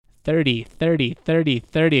30, 30, 30,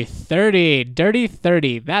 30, 30, dirty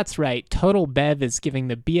 30. That's right. Total Bev is giving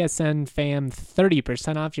the BSN fam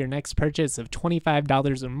 30% off your next purchase of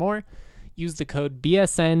 $25 or more. Use the code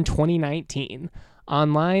BSN2019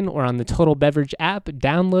 online or on the Total Beverage app.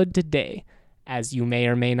 Download today. As you may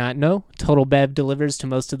or may not know, Total Bev delivers to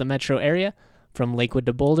most of the metro area, from Lakewood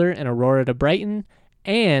to Boulder and Aurora to Brighton,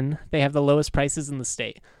 and they have the lowest prices in the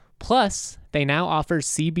state. Plus, they now offer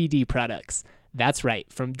CBD products. That's right,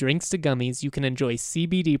 from drinks to gummies, you can enjoy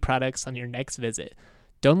CBD products on your next visit.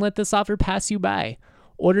 Don't let this offer pass you by.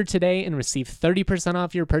 Order today and receive 30%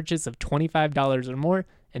 off your purchase of $25 or more,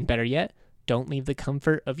 and better yet, don't leave the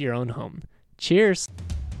comfort of your own home. Cheers!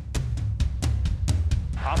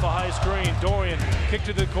 Off a high screen, Dorian, kick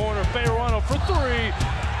to the corner, Fayerano for three.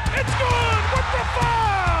 It's good with the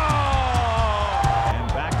foul! And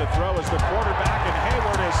back to throw is the quarterback, and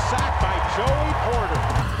Hayward is sacked by Joey Porter.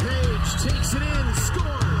 Page takes it in,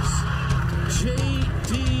 scores.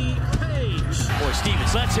 J.D. Page. Boy,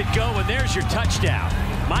 Stevens lets it go, and there's your touchdown.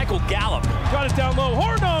 Michael Gallup. Got it down low,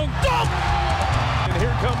 Hornung, dunk! And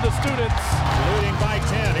here come the students. Leading by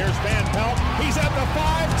 10, here's Van Pelt. He's at the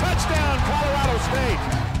 5, touchdown, Colorado State.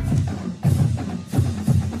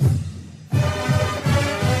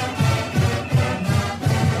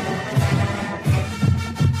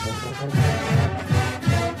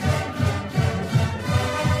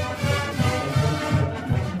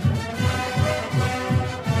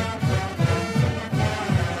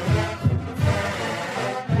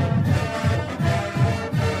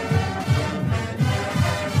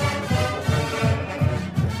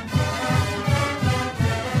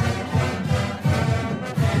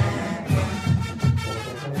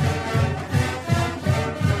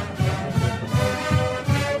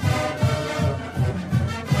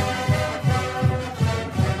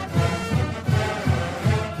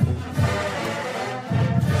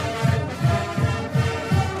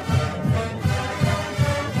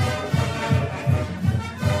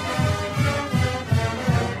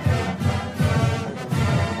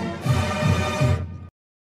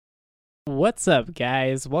 What's up,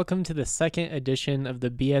 guys? Welcome to the second edition of the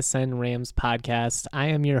BSN Rams podcast. I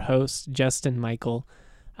am your host, Justin Michael.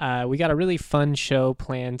 We got a really fun show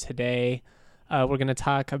planned today. We're going to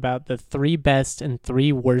talk about the 3 best and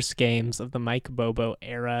 3 worst games of the Mike Bobo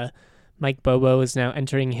era. Mike Bobo is now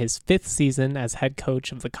entering his 5th season as head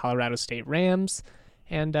coach of the Colorado State Rams.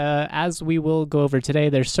 And as we will go over today,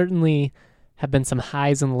 there certainly have been some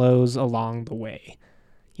highs and lows along the way.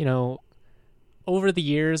 You know, over the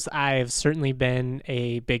years, I've certainly been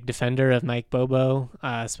a big defender of Mike Bobo,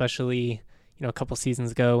 especially, a couple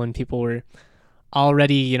seasons ago when people were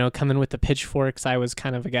already, coming with the pitchforks. I was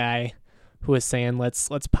kind of a guy who was saying, let's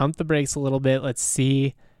pump the brakes a little bit. Let's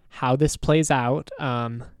see how this plays out.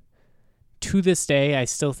 To this day, I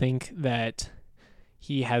still think that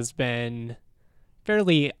he has been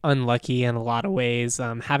fairly unlucky in a lot of ways,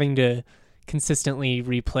 having to consistently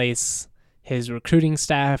replace his recruiting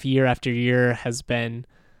staff year after year has been,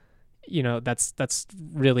 that's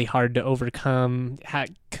really hard to overcome.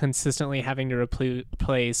 Consistently having to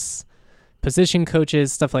replace position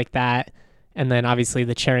coaches, stuff like that. And then obviously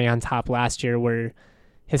the cherry on top last year were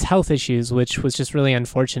his health issues, which was just really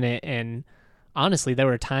unfortunate. And honestly, there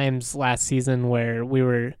were times last season where we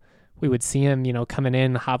would see him, coming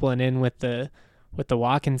in, hobbling in with the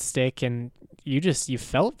walking stick, and you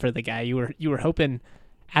felt for the guy. You were hoping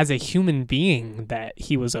as a human being that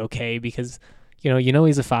he was okay, because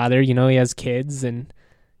he's a father, he has kids, and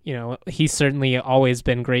he's certainly always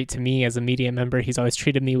been great to me as a media member. He's always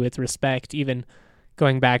treated me with respect, even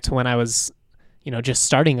going back to when I was just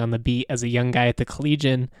starting on the beat as a young guy at the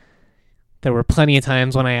Collegian. There were plenty of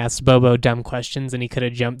times when I asked Bobo dumb questions and he could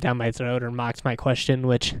have jumped down my throat or mocked my question,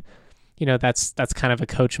 which that's kind of a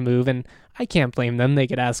coach move, and I can't blame them. They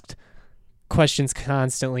get asked questions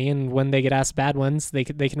constantly, and when they get asked bad ones, they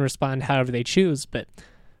can respond however they choose. But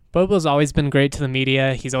Bobo's always been great to the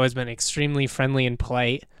media. He's always been extremely friendly and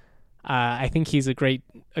polite. I think he's a great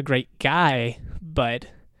guy, but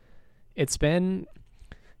it's been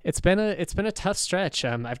a tough stretch.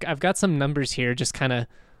 I've got some numbers here, just kind of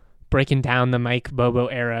breaking down the Mike Bobo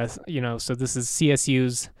era. So this is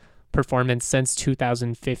CSU's performance since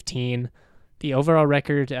 2015. The overall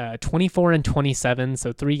record, 24-27,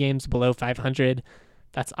 so 3 games below 500.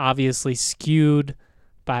 That's obviously skewed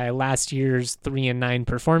by last year's 3-9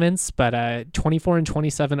 performance, but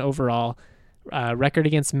 24-27 overall. Record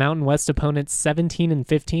against Mountain West opponents,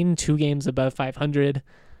 17-15, 2 games above 500.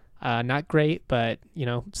 Not great, but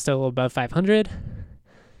still above 500.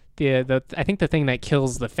 I think the thing that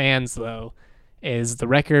kills the fans though is the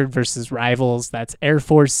record versus rivals. That's Air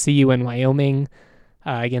Force, CU, and Wyoming.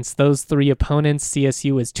 Against those three opponents,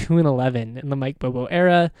 CSU was 2-11 in the Mike Bobo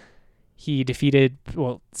era. CSU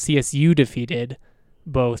defeated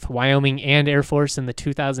both Wyoming and Air Force in the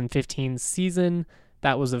 2015 season.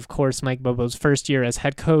 That was, of course, Mike Bobo's first year as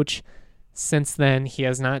head coach. Since then, he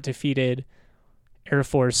has not defeated Air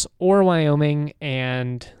Force or Wyoming,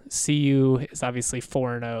 and CU is obviously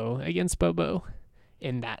 4-0 against Bobo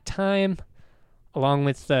in that time. Along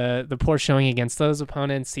with the poor showing against those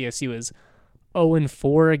opponents, CSU is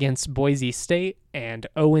 0-4 against Boise State and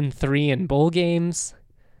 0-3 in bowl games.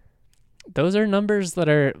 Those are numbers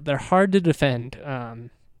they're hard to defend.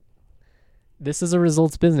 This is a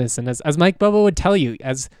results business, and as Mike Bobo would tell you,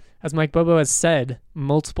 as Mike Bobo has said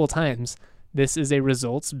multiple times, this is a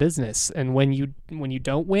results business. And when you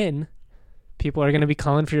don't win, people are going to be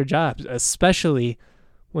calling for your jobs, especially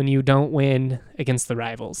when you don't win against the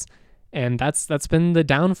rivals. And that's been the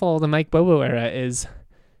downfall of the Mike Bobo era, is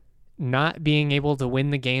not being able to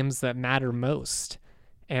win the games that matter most.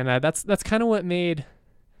 And that's kind of what made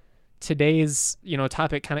today's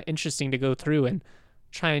topic kind of interesting to go through and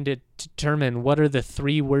trying to determine what are the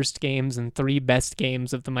 3 worst games and 3 best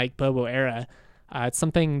games of the Mike Bobo era. It's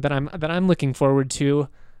something that I'm looking forward to.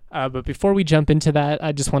 But before we jump into that,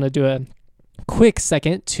 I just want to do a quick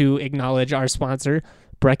second to acknowledge our sponsor,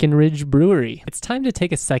 Breckenridge Brewery. It's time to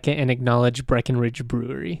take a second and acknowledge Breckenridge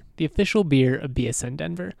Brewery, the official beer of BSN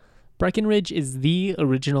Denver. Breckenridge is the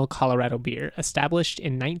original Colorado beer, established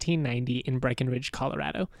in 1990 in Breckenridge,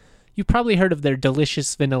 Colorado. You've probably heard of their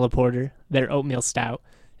delicious vanilla porter, their oatmeal stout,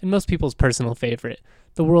 and most people's personal favorite,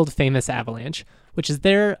 the world-famous Avalanche, which is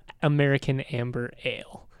their American Amber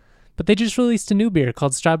Ale. But they just released a new beer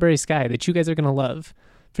called Strawberry Sky that you guys are going to love.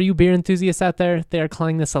 For you beer enthusiasts out there, they are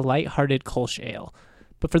calling this a light-hearted Kolsch Ale.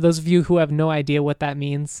 But for those of you who have no idea what that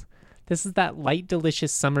means, this is that light,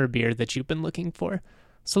 delicious summer beer that you've been looking for.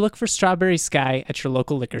 So look for Strawberry Sky at your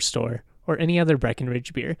local liquor store or any other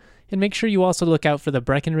Breckenridge beer, and make sure you also look out for the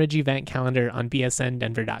Breckenridge event calendar on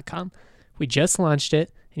bsndenver.com. We just launched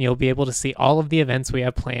it, and you'll be able to see all of the events we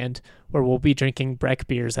have planned, where we'll be drinking Breck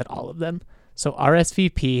beers at all of them. So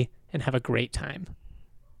RSVP and have a great time.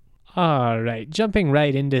 All right, jumping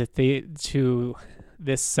right into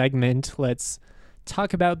this segment, let's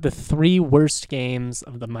talk about the 3 worst games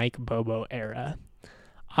of the Mike Bobo era.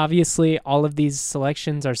 Obviously, all of these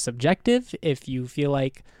selections are subjective. If you feel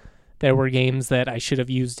like there were games that I should have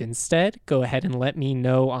used instead, go ahead and let me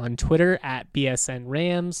know on Twitter at BSN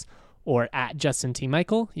Rams or at Justin T.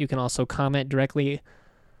 Michael. You can also comment directly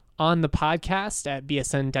on the podcast at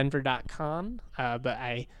bsndenver.com. But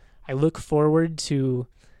I look forward to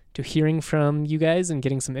hearing from you guys and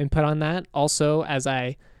getting some input on that. Also, as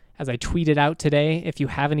I tweeted out today, if you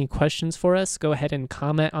have any questions for us, go ahead and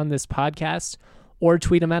comment on this podcast or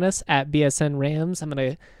tweet them at us at BSN Rams. I'm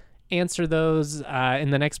going to answer those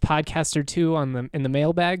in the next podcast or two in the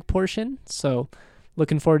mailbag portion. So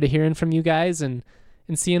looking forward to hearing from you guys and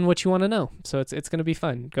seeing what you want to know. So it's going to be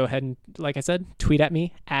fun. Go ahead and, like I said, tweet at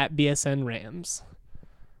me at BSN Rams.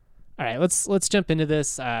 All right, let's jump into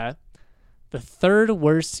this. The 3rd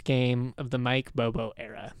worst game of the Mike Bobo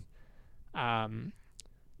era.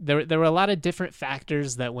 There were a lot of different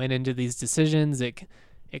factors that went into these decisions. It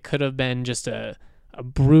could have been just a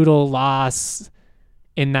brutal loss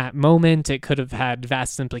in that moment. It could have had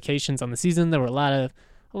vast implications on the season. There were a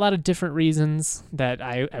lot of different reasons that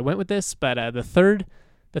I went with this, but the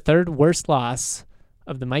third worst loss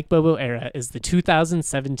of the Mike Bobo era is the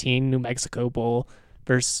 2017 New Mexico Bowl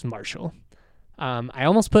versus Marshall. I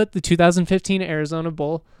almost put the 2015 Arizona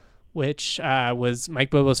Bowl, which was Mike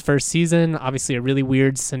Bobo's first season. Obviously a really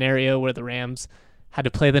weird scenario where the Rams had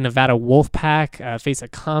to play the Nevada Wolfpack, face a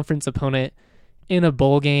conference opponent in a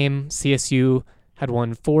bowl game. CSU had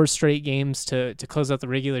won 4 straight games to close out the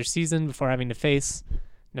regular season before having to face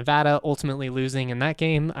Nevada, ultimately losing in that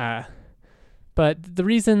game. But the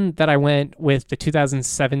reason that I went with the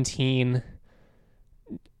 2017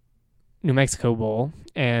 New Mexico Bowl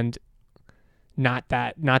and not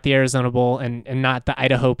the Arizona Bowl and not the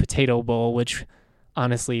Idaho Potato Bowl, which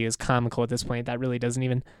honestly is comical at this point. That really doesn't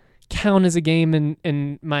even count as a game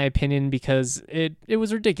in my opinion, because it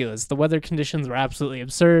was ridiculous. The weather conditions were absolutely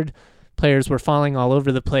absurd. Players were falling all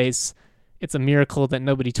over the place. It's a miracle that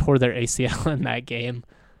nobody tore their ACL in that game.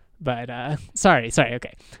 But sorry.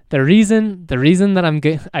 Okay. The reason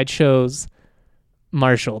that I chose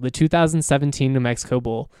Marshall, the 2017 New Mexico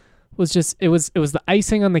Bowl, was just it was the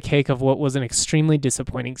icing on the cake of what was an extremely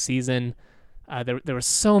disappointing season. There was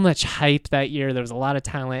so much hype that year. There was a lot of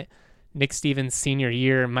talent. Nick Stevens' senior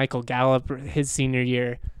year, Michael Gallup his senior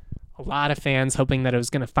year. A lot of fans hoping that it was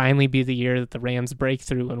going to finally be the year that the Rams break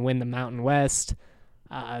through and win the Mountain West.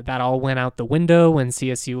 That all went out the window when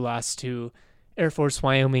CSU lost to Air Force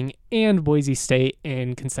Wyoming and Boise State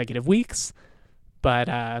in consecutive weeks. But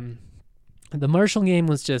the Marshall game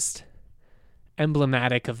was just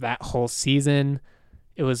emblematic of that whole season.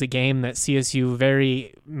 It was a game that CSU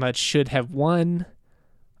very much should have won.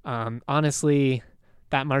 Honestly,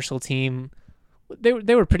 that Marshall team,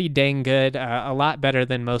 they were pretty dang good, a lot better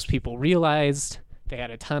than most people realized. They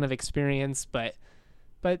had a ton of experience, but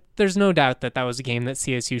there's no doubt that was a game that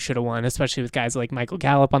CSU should have won, especially with guys like Michael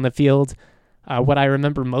Gallup on the field. What I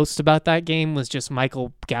remember most about that game was just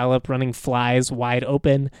Michael Gallup running flies wide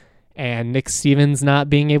open and Nick Stevens not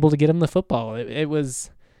being able to get him the football. It was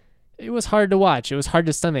hard to watch. It was hard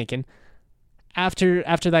to stomach. And after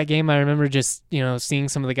that game, I remember just, seeing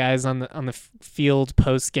some of the guys on the field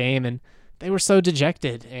post game, and they were so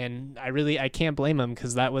dejected. And I can't blame them,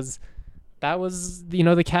 because that was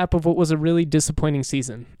the cap of what was a really disappointing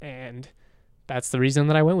season. And that's the reason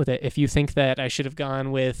that I went with it. If you think that I should have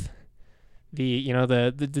gone with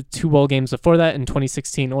the two bowl games before that in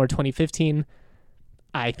 2016 or 2015,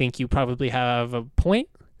 I think you probably have a point.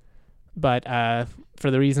 But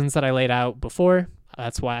for the reasons that I laid out before,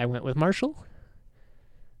 that's why I went with Marshall.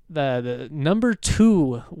 The number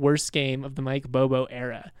 2 worst game of the Mike Bobo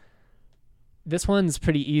era. This one's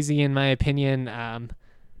pretty easy in my opinion.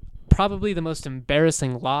 Probably the most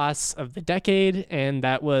embarrassing loss of the decade, and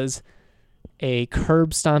that was a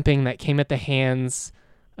curb stomping that came at the hands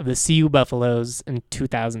of the CU Buffaloes in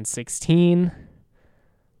 2016.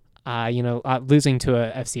 Losing to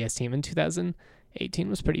a FCS team in 2018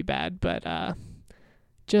 was pretty bad, but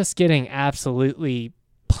just getting absolutely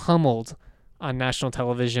pummeled on national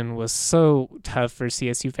television was so tough for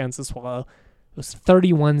CSU fans to swallow. It was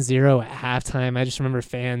 31-0 at halftime. I just remember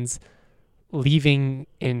fans leaving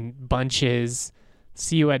in bunches.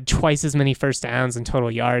 CU had twice as many first downs and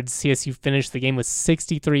total yards. CSU finished the game with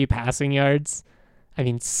 63 passing yards.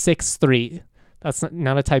 6-3. That's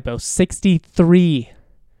not a typo. 63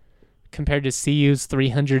 compared to CU's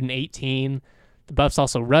 318. The Buffs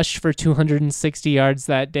also rushed for 260 yards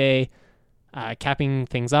that day. Capping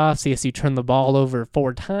things off, CSU turned the ball over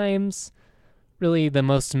 4 times. Really, the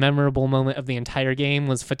most memorable moment of the entire game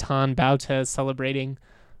was Fatan Bauta celebrating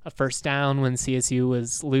a first down when CSU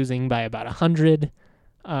was losing by about 100.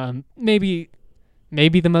 Maybe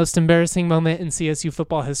the most embarrassing moment in CSU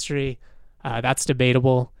football history. That's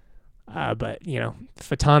debatable. But,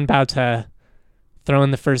 Fatan Bauta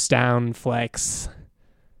throwing the first down flex.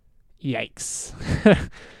 Yikes.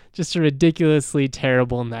 Just a ridiculously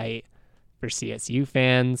terrible night for CSU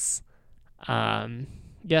fans.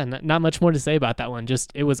 Not much more to say about that one.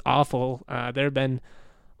 Just, it was awful. There have been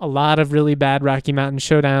a lot of really bad Rocky Mountain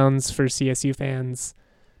showdowns for CSU fans.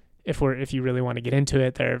 If you really want to get into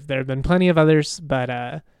it, there have been plenty of others,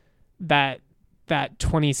 but that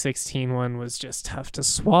 2016 one was just tough to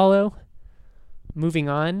swallow. Moving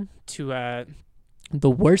on to the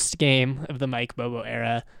worst game of the Mike Bobo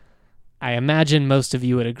era. I imagine most of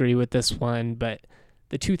you would agree with this one, but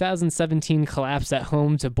the 2017 collapse at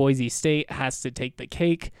home to Boise State has to take the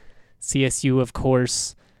cake. CSU, of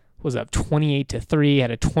course, was up 28-3,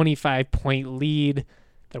 had a 25-point lead.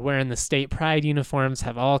 They're wearing the state pride uniforms,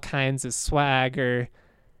 have all kinds of swagger,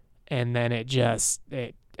 and then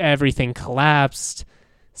everything collapsed.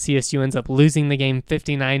 CSU ends up losing the game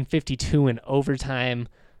 59-52 in overtime.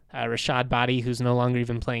 Rashad Body, who's no longer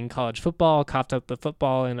even playing college football, coughed up the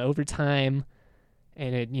football in overtime,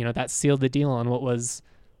 and that sealed the deal on what was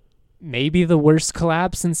maybe the worst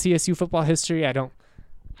collapse in CSU football history. I don't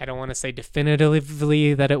want to say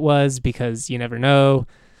definitively that it was, because you never know.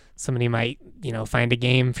 Somebody might, find a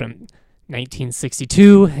game from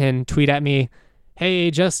 1962 and tweet at me,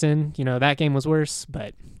 "Hey, Justin, that game was worse."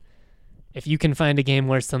 But if you can find a game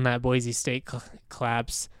worse than that Boise State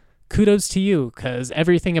collapse, kudos to you, because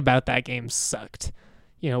everything about that game sucked.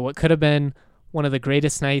 What could have been one of the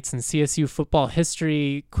greatest nights in CSU football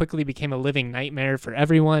history quickly became a living nightmare for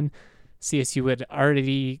everyone. CSU had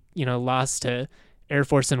already, lost to Air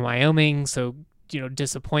Force in Wyoming, so,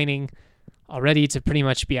 disappointing already to pretty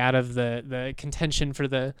much be out of the contention for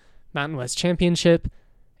the Mountain West Championship.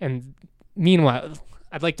 And meanwhile,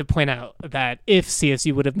 I'd like to point out that if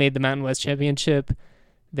CSU would have made the Mountain West Championship,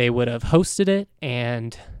 they would have hosted it,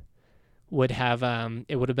 and would have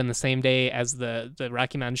it would have been the same day as the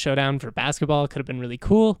Rocky Mountain Showdown for basketball. It could have been really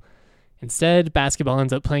cool. Instead, basketball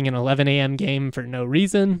ends up playing an 11 a.m. game for no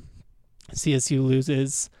reason. CSU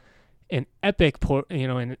loses in epic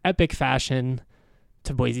fashion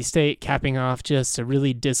to Boise State, capping off just a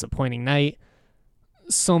really disappointing night.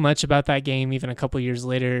 So much about that game, even a couple years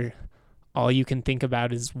later, all you can think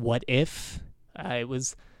about is what if. It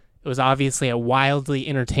was It was obviously a wildly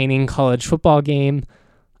entertaining college football game.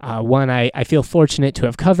 One I feel fortunate to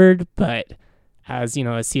have covered, but as a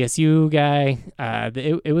CSU guy,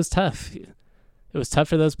 it was tough. It was tough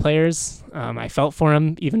for those players. I felt for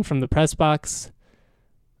them, even from the press box.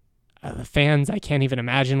 The fans, I can't even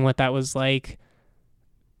imagine what that was like.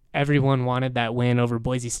 Everyone wanted that win over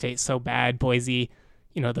Boise State so bad. Boise,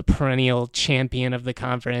 the perennial champion of the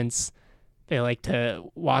conference. They like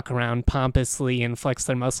to walk around pompously and flex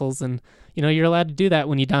their muscles. And, you're allowed to do that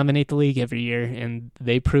when you dominate the league every year. And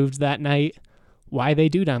they proved that night why they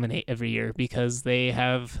do dominate every year, because they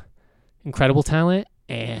have incredible talent.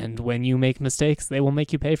 And when you make mistakes, they will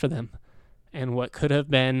make you pay for them. And what could have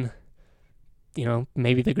been,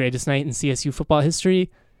 maybe the greatest night in CSU football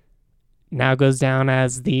history now goes down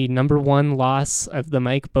as the number one loss of the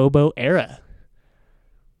Mike Bobo era.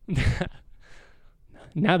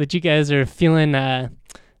 Now that you guys are feeling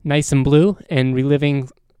nice and blue and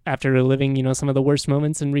after reliving, some of the worst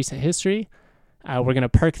moments in recent history, we're going to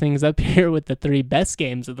perk things up here with the 3 best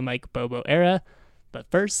games of the Mike Bobo era. But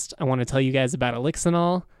first, I want to tell you guys about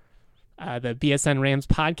Elixinol. The BSN Rams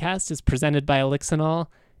podcast is presented by Elixinol.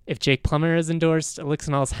 If Jake Plummer is endorsed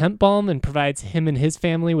Elixinol's hemp balm and provides him and his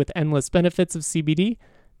family with endless benefits of CBD,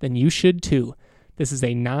 then you should too. This is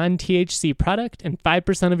a non-THC product, and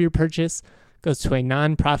 5% of your purchase goes to a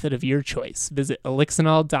nonprofit of your choice. Visit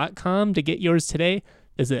elixinol.com to get yours today.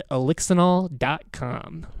 Visit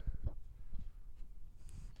elixinol.com.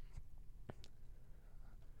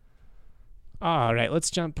 All right,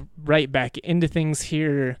 let's jump right back into things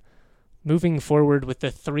here. Moving forward with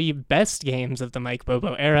the 3 best games of the Mike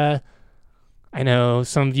Bobo era. I know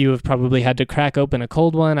some of you have probably had to crack open a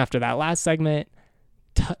cold one after that last segment.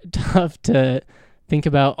 Tough to think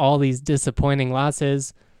about all these disappointing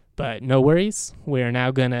losses, but no worries. We're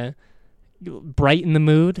now going to brighten the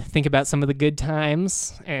mood, think about some of the good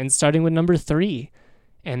times, and starting with number 3.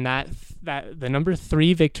 And that the number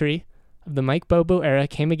 3 victory of the Mike Bobo era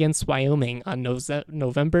came against Wyoming on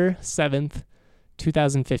November 7th,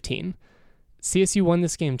 2015. CSU won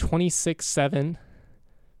this game 26-7,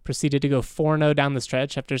 proceeded to go 4-0 down the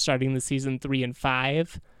stretch after starting the season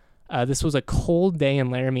 3-5. This was a cold day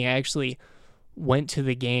in Laramie. I actually went to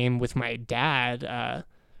the game with my dad.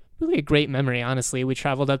 Really a great memory, honestly. We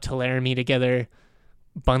traveled up to Laramie together,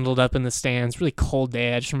 bundled up in the stands. Really cold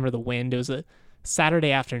day. I just remember the wind. It was a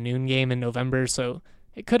Saturday afternoon game in November, so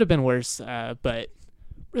it could have been worse, but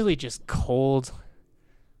really just cold.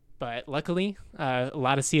 But luckily, a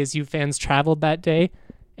lot of CSU fans traveled that day,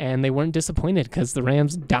 and they weren't disappointed because the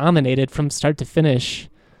Rams dominated from start to finish.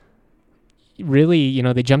 Really,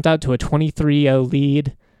 they jumped out to a 23-0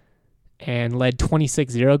 lead and led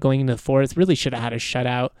 26-0 going into the fourth. Really should have had a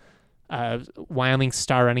shutout. Wyoming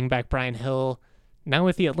star running back Brian Hill, now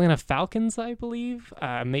with the Atlanta Falcons, I believe.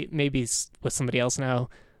 Maybe with somebody else now,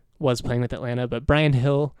 was playing with Atlanta. But Brian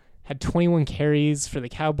Hill had 21 carries for the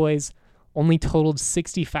Cowboys, only totaled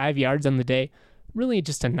 65 yards on the day. Really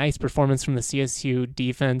just a nice performance from the CSU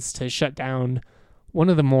defense to shut down one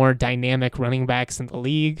of the more dynamic running backs in the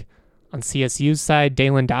league. On CSU's side,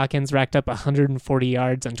 Dalen Dawkins racked up 140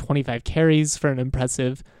 yards on 25 carries for an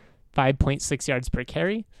impressive 5.6 yards per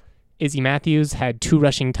carry. Izzy Matthews had 2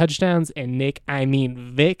 rushing touchdowns, and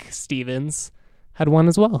Vic Stevens had 1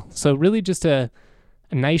 as well. So really just a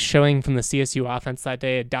nice showing from the CSU offense that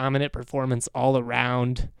day, a dominant performance all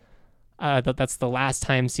around. That's the last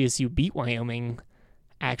time CSU beat Wyoming,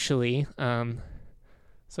 actually.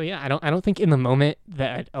 So yeah, I don't think in the moment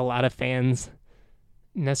that a lot of fans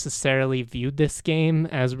necessarily viewed this game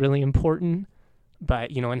as really important,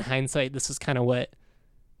 but in hindsight, this is kind of what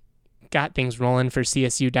got things rolling for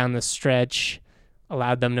CSU down the stretch,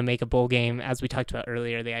 allowed them to make a bowl game. As we talked about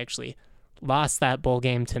earlier, they actually lost that bowl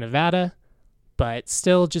game to Nevada, but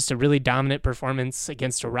still just a really dominant performance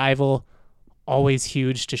against a rival. Always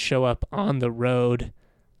huge to show up on the road.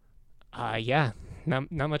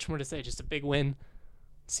 Not much more to say. Just a big win.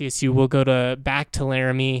 CSU will go back to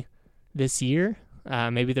Laramie this year.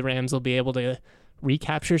 Maybe the Rams will be able to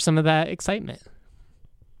recapture some of that excitement.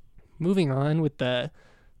 Moving on with the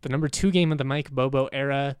number 2 game of the Mike Bobo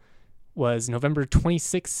era was November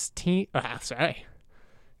 2016.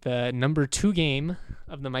 The number 2 game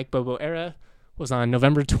of the Mike Bobo era was on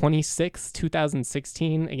November 26,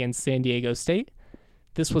 2016 against San Diego State.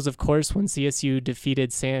 This was, of course, when CSU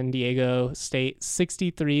defeated San Diego State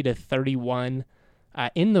 63-31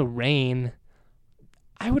 in the rain.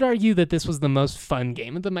 I would argue that this was the most fun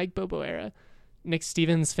game of the Mike Bobo era. Nick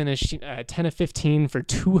Stevens finished 10 of 15 for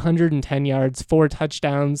 210 yards, 4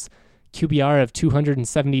 touchdowns, QBR of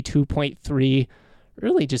 272.3.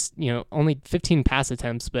 Really just, only 15 pass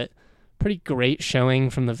attempts, but pretty great showing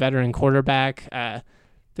from the veteran quarterback.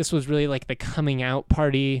 This was really like the coming out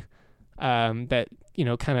party that,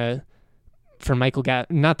 kind of for Michael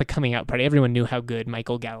Gallup, not the coming out party. Everyone knew how good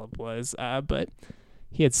Michael Gallup was, but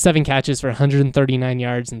he had 7 catches for 139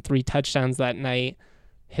 yards and 3 touchdowns that night.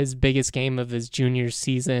 His biggest game of his junior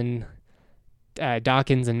season.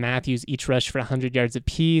 Dawkins and Matthews each rushed for 100 yards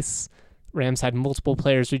apiece. Rams had multiple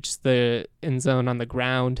players reach the end zone on the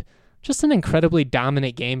ground. Just an incredibly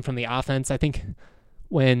dominant game from the offense. I think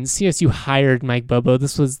when CSU hired Mike Bobo,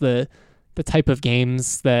 this was the type of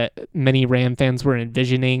games that many Ram fans were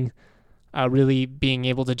envisioning, really being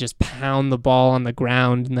able to just pound the ball on the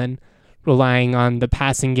ground and then relying on the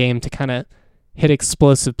passing game to kind of hit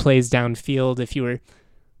explosive plays downfield. If you were,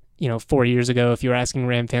 4 years ago, if you were asking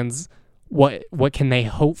Ram fans what can they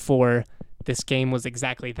hope for, this game was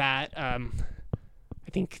exactly that. I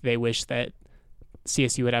think they wish that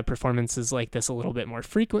CSU would have performances like this a little bit more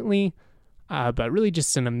frequently, but really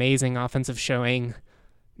just an amazing offensive showing,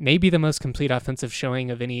 maybe the most complete offensive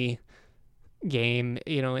showing of any game,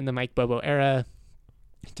 in the Mike Bobo era.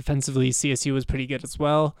 Defensively, CSU was pretty good as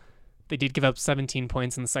well. They did give up 17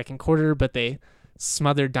 points in the second quarter, but they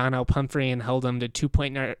smothered Donnell Pumphrey and held him to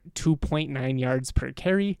 2.9 yards per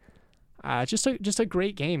carry. Just a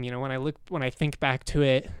great game. When I think back to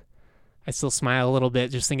it, I still smile a little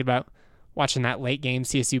bit just thinking about watching that late game.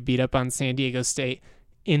 CSU beat up on San Diego State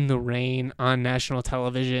in the rain on national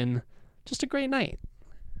television. Just a great night.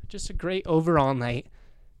 Just a great overall night,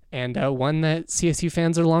 and one that CSU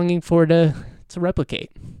fans are longing for to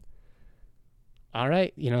replicate. All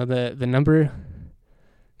right, the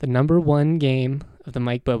number one game of the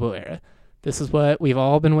Mike Bobo era. This is what we've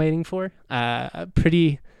all been waiting for.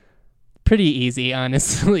 Pretty easy,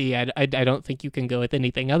 honestly. I don't think you can go with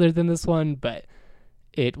anything other than this one, but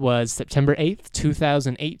it was September 8th,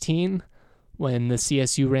 2018, when the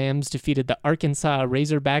CSU Rams defeated the Arkansas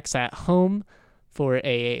Razorbacks at home for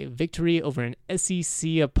a victory over an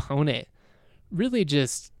SEC opponent. Really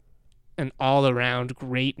just an all-around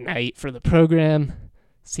great night for the program.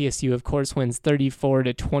 CSU, of course, wins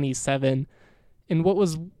 34-27 in what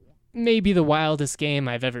was maybe the wildest game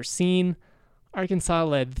I've ever seen. Arkansas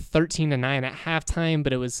led 13-9 at halftime,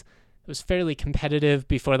 but it was fairly competitive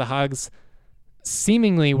before the Hogs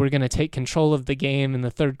seemingly were going to take control of the game in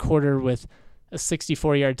the third quarter with a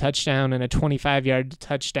 64-yard touchdown and a 25-yard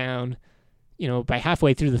touchdown. By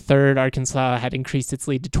halfway through the third, Arkansas had increased its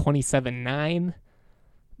lead to 27-9.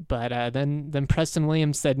 But then Preston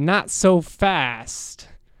Williams said, "Not so fast,"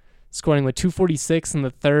 scoring with 2:46 in the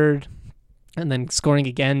third, and then scoring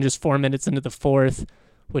again just 4 minutes into the fourth,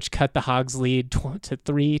 which cut the Hogs' lead to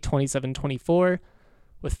 3, 27-24.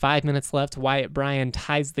 With 5 minutes left, Wyatt Bryan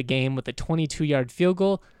ties the game with a 22-yard field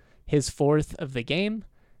goal, his fourth of the game.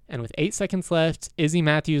 And with 8 seconds left, Izzy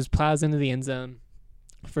Matthews plows into the end zone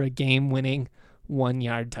for a game-winning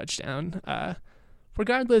 1-yard touchdown.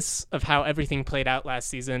 Regardless of how everything played out last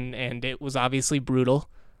season, and it was obviously brutal,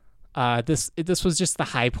 this was just the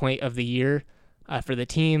high point of the year for the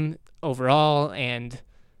team overall, and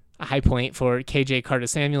a high point for KJ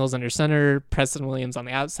Carter-Samuels under center, Preston Williams on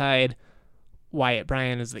the outside, Wyatt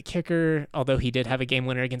Bryan is the kicker, although he did have a game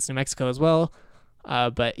winner against New Mexico as well.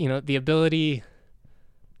 But the ability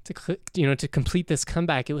to complete this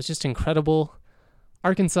comeback, it was just incredible.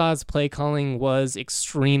 Arkansas's play calling was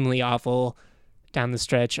extremely awful down the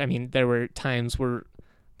stretch. I mean, there were times where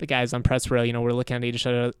the guys on press row, were looking at each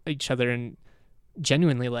other and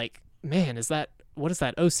genuinely like, man, what is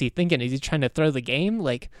that OC thinking? Is he trying to throw the game?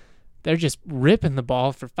 Like, they're just ripping the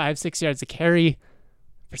ball for 5-6 yards a carry.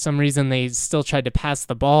 For some reason, they still tried to pass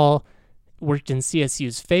the ball. Worked in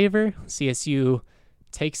CSU's favor. CSU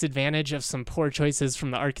takes advantage of some poor choices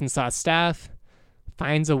from the Arkansas staff,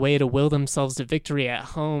 finds a way to will themselves to victory at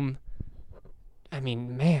home. I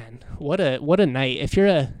mean, man, what a night. If you're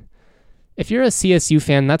a CSU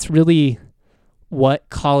fan, that's really what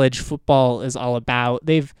college football is all about.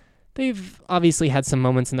 They've obviously had some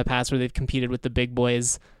moments in the past where they've competed with the big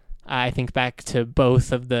boys. I think back to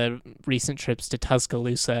both of the recent trips to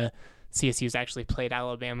Tuscaloosa. CSU's actually played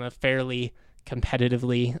Alabama fairly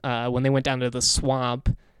competitively. When they went down to the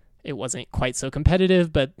Swamp, it wasn't quite so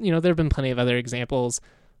competitive, but there have been plenty of other examples.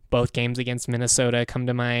 Both games against Minnesota come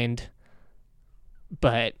to mind.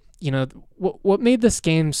 But what made this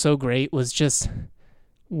game so great was just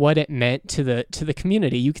what it meant to the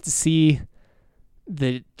community. You could see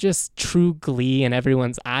the just true glee in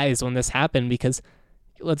everyone's eyes when this happened, because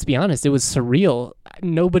let's be honest, it was surreal.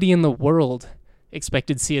 Nobody in the world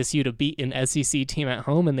expected CSU to beat an SEC team at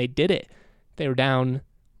home, and they did it. They were down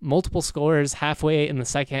multiple scores halfway in the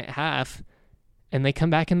second half, and they come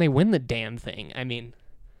back and they win the damn thing. I mean,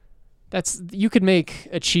 you could make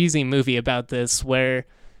a cheesy movie about this where,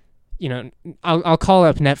 I'll call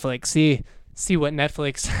up Netflix, see what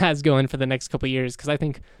Netflix has going for the next couple of years, because I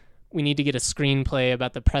think we need to get a screenplay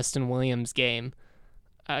about the Preston Williams game,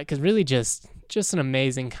 because really just an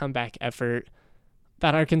amazing comeback effort.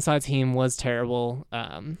 That Arkansas team was terrible.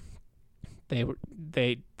 They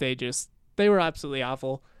were absolutely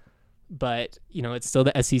awful, but it's still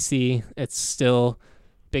the SEC. It's still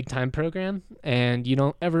big time program, and you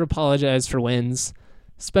don't ever apologize for wins,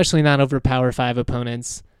 especially not over Power 5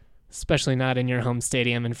 opponents, especially not in your home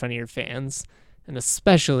stadium in front of your fans, and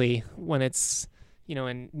especially when it's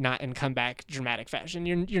not in comeback dramatic fashion.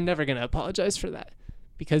 You're never gonna apologize for that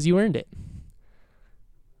because you earned it.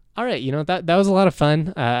 All right, that was a lot of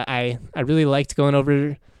fun. I really liked going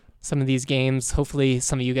over some of these games. Hopefully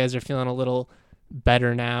some of you guys are feeling a little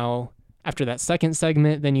better now after that second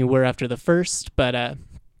segment than you were after the first. But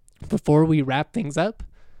before we wrap things up,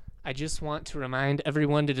 I just want to remind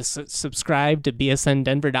everyone to subscribe to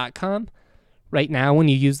bsndenver.com. Right now, when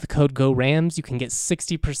you use the code GORAMS, you can get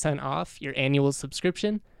 60% off your annual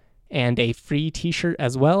subscription and a free t-shirt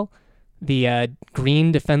as well. The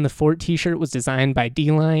green Defend the Fort t-shirt was designed by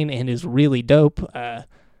D-Line and is really dope.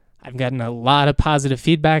 I've gotten a lot of positive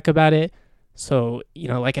feedback about it. So,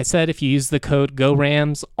 like I said, if you use the code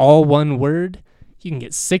GORAMS, all one word, you can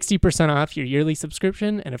get 60% off your yearly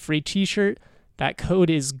subscription and a free t-shirt. That code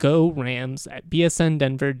is GORAMS at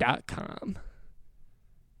bsndenver.com.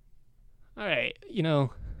 All right,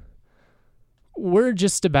 we're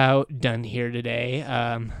just about done here today.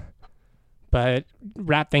 But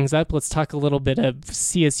wrap things up, let's talk a little bit of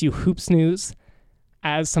CSU hoops news.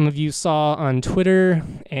 As some of you saw on Twitter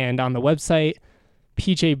and on the website,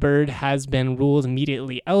 PJ Bird has been ruled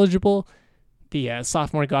immediately eligible. The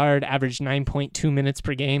sophomore guard averaged 9.2 minutes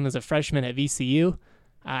per game as a freshman at VCU.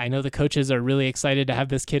 I know the coaches are really excited to have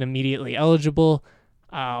this kid immediately eligible.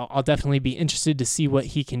 I'll definitely be interested to see what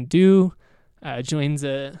he can do. Joins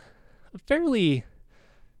a fairly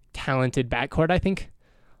talented backcourt, I think.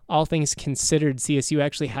 All things considered, CSU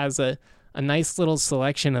actually has a nice little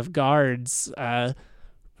selection of guards,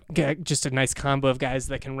 just a nice combo of guys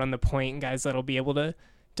that can run the point and guys that'll be able to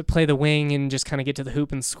play the wing and just kind of get to the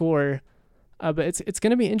hoop and score. But it's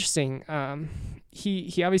going to be interesting.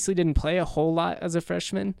 He obviously didn't play a whole lot as a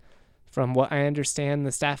freshman. From what I understand,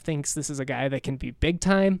 the staff thinks this is a guy that can be big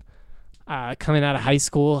time. Coming out of high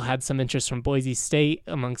school, had some interest from Boise State,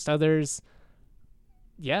 amongst others.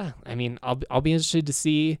 Yeah, I mean, I'll be interested to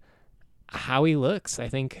see how he looks. I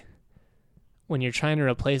think when you're trying to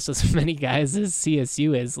replace as many guys as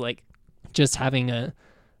CSU is, like, just having a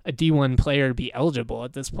D1 player be eligible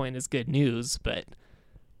at this point is good news. But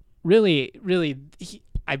really,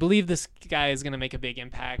 I believe this guy is going to make a big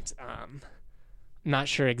impact. Not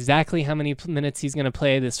sure exactly how many minutes he's going to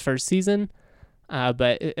play this first season,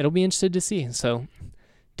 but it'll be interesting to see. So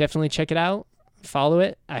definitely check it out. Follow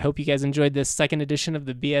it. I hope you guys enjoyed this second edition of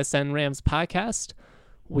the BSN Rams podcast.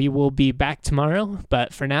 We will be back tomorrow,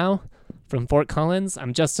 but for now, from Fort Collins,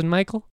 I'm Justin Michael.